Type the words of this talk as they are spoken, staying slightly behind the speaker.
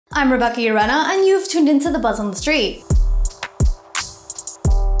I'm Rebecca Urena, and you've tuned into The Buzz on the Street.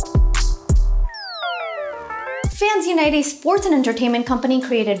 FansUnite, a sports and entertainment company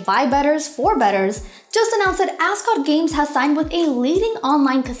created by bettors for bettors, just announced that Askott Games has signed with a leading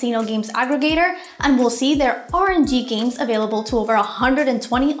online casino games aggregator and will see their RNG games available to over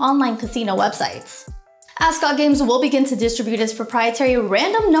 120 online casino websites. Askott Games will begin to distribute its proprietary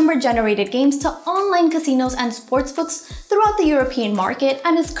random number-generated games to online casinos and sportsbooks throughout the European market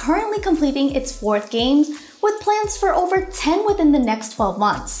and is currently completing its 4th game, with plans for over 10 within the next 12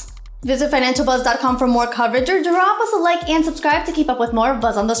 months. Visit financialbuzz.com for more coverage or drop us a like and subscribe to keep up with more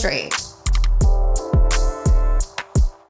Buzz on the Street.